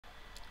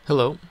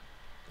Hello,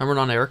 I'm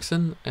Renan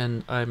Erickson,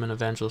 and I'm an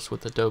evangelist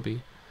with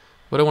Adobe.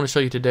 What I want to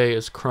show you today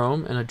is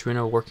Chrome and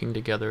Arduino working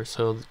together,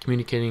 so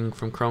communicating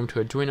from Chrome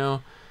to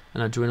Arduino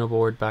and Arduino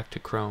board back to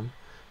Chrome.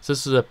 So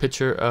this is a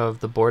picture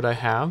of the board I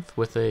have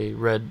with a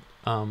red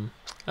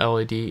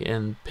LED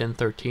in pin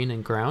 13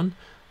 and ground,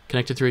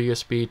 connected through a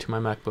USB to my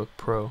MacBook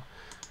Pro.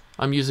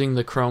 I'm using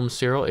the Chrome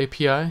serial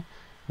API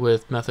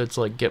with methods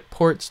like get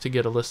ports to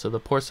get a list of the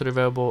ports that are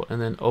available,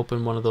 and then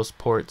open one of those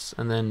ports,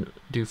 and then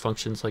do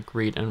functions like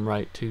read and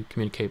write to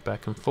communicate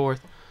back and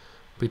forth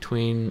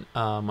between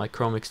my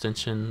Chrome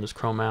extension, this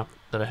Chrome app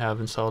that I have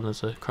installed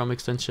as a Chrome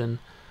extension,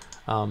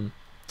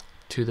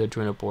 to the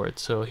Arduino board.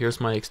 So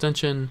here's my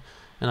extension,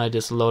 and I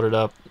just load it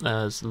up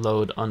as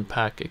load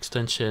unpack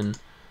extension.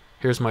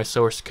 Here's my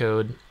source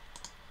code,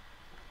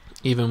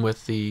 even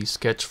with the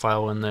sketch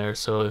file in there.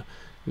 So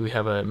we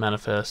have a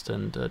manifest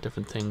and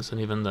different things,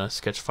 and even the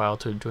sketch file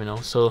to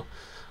Arduino. So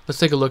let's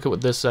take a look at what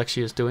this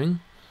actually is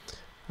doing.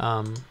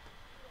 Go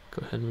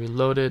ahead and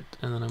reload it,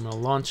 and then I'm going to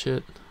launch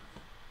it.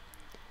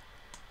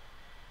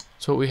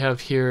 So what we have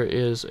here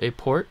is a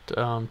port,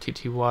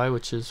 TTY,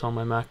 which is on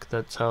my Mac.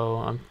 That's how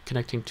I'm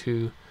connecting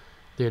to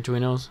the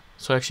Arduinos.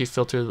 So I actually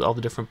filtered all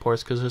the different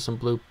ports because there's some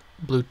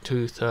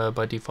Bluetooth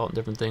by default and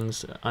different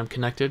things. I'm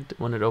connected.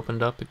 When it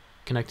opened up, it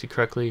connected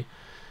correctly.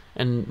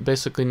 And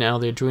basically now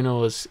the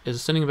Arduino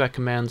is sending back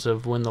commands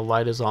of when the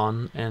light is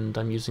on, and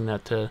I'm using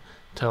that to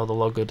tell the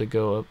logo to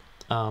go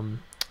up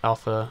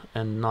alpha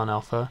and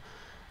non-alpha.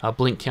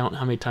 Blink count,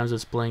 how many times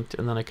it's blinked,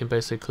 and then I can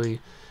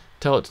basically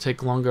tell it to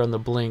take longer on the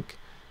blink,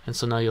 and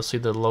so now you'll see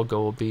the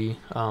logo will be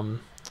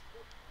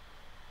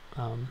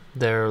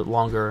there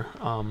longer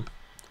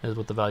is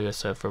what the value I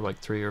set for, like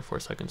 3 or 4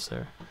 seconds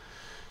there.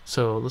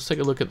 So let's take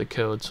a look at the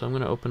code. So I'm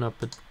going to open up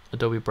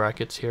Adobe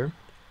Brackets here.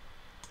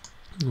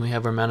 We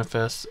have our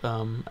manifest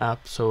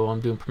app, so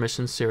I'm doing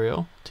permission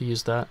serial to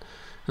use that,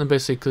 and then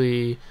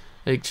basically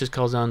it just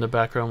calls down the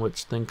background,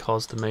 which then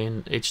calls the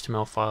main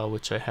HTML file,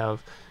 which I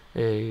have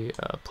a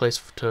place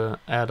to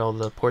add all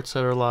the ports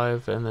that are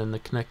live, and then the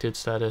connected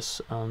status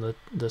on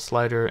the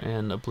slider,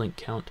 and a blink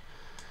count,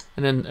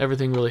 and then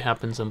everything really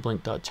happens in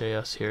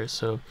blink.js here.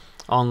 So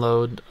on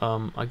load,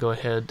 I go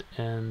ahead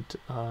and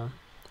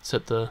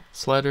set the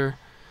slider,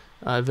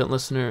 event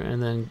listener,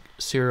 and then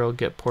serial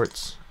get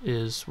ports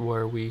is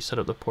where we set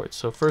up the ports.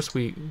 So first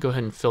we go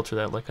ahead and filter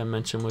that. Like I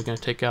mentioned, we're going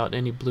to take out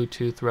any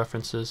Bluetooth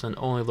references and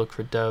only look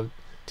for dev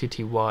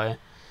TTY,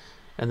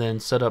 and then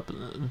set up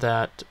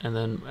that, and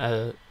then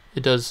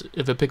it does,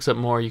 if it picks up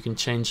more, you can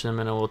change them,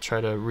 and it will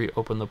try to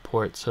reopen the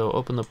port. So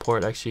open the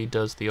port actually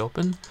does the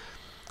open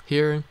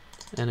here,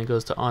 and it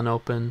goes to on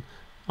open.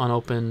 On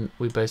open,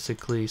 we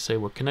basically say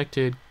we're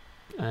connected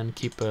and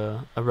keep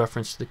a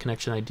reference to the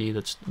connection ID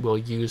that we'll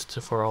use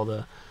for all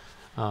the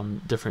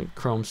different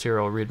Chrome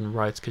serial read and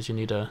writes, because you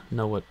need to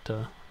know what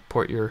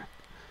port you're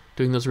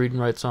doing those read and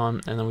writes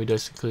on. And then we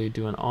basically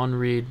do an on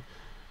read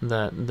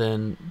that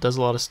then does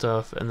a lot of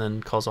stuff and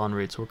then calls on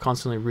read. So we're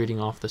constantly reading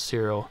off the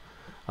serial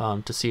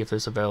to see if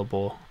there's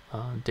available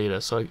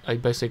data. So I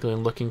basically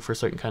am looking for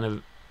certain kind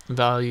of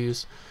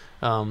values,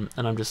 and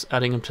I'm just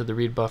adding them to the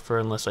read buffer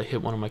unless I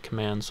hit one of my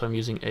commands. So I'm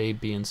using A,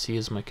 B, and C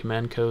as my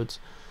command codes,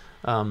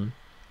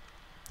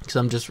 because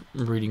I'm just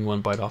reading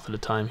 1 byte off at a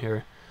time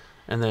here,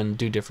 and then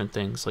do different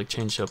things like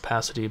change the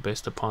opacity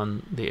based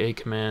upon the A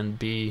command.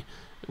 B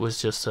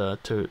was just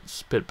to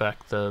spit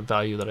back the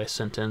value that I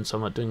sent in, so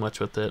I'm not doing much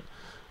with it.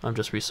 I'm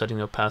just resetting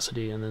the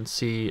opacity, and then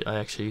C, I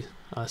actually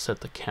set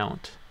the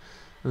count.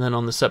 And then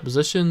on the set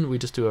position, we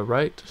just do a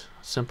write,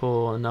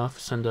 simple enough,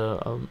 send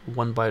a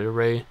 1 byte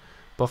array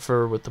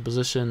buffer with the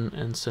position,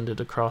 and send it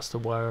across the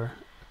wire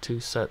to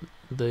set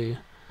the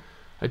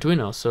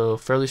Arduino. So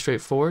fairly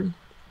straightforward.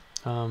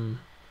 On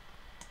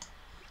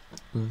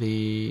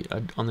the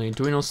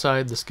Arduino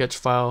side, the sketch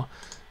file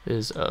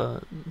is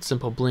a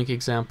simple blink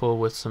example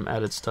with some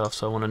added stuff.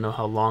 So I want to know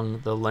how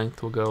long the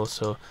length will go,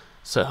 so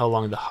set how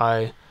long the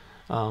high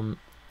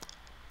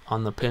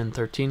on the pin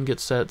 13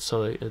 gets set,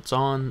 so it's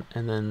on.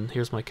 And then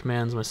here's my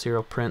commands. My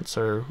serial prints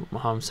are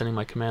how I'm sending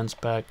my commands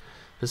back.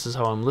 This is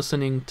how I'm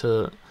listening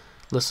to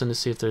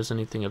see if there's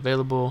anything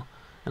available,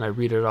 and I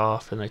read it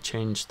off and I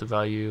change the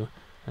value,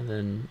 and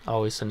then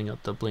always sending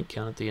out the blink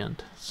count at the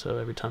end, so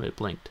every time it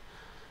blinked.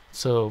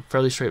 So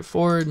fairly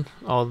straightforward.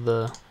 All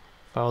the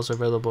files are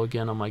available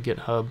again on my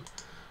GitHub,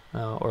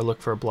 or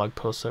look for a blog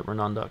post at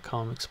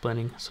renan.com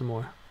explaining some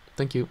more.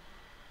 Thank you.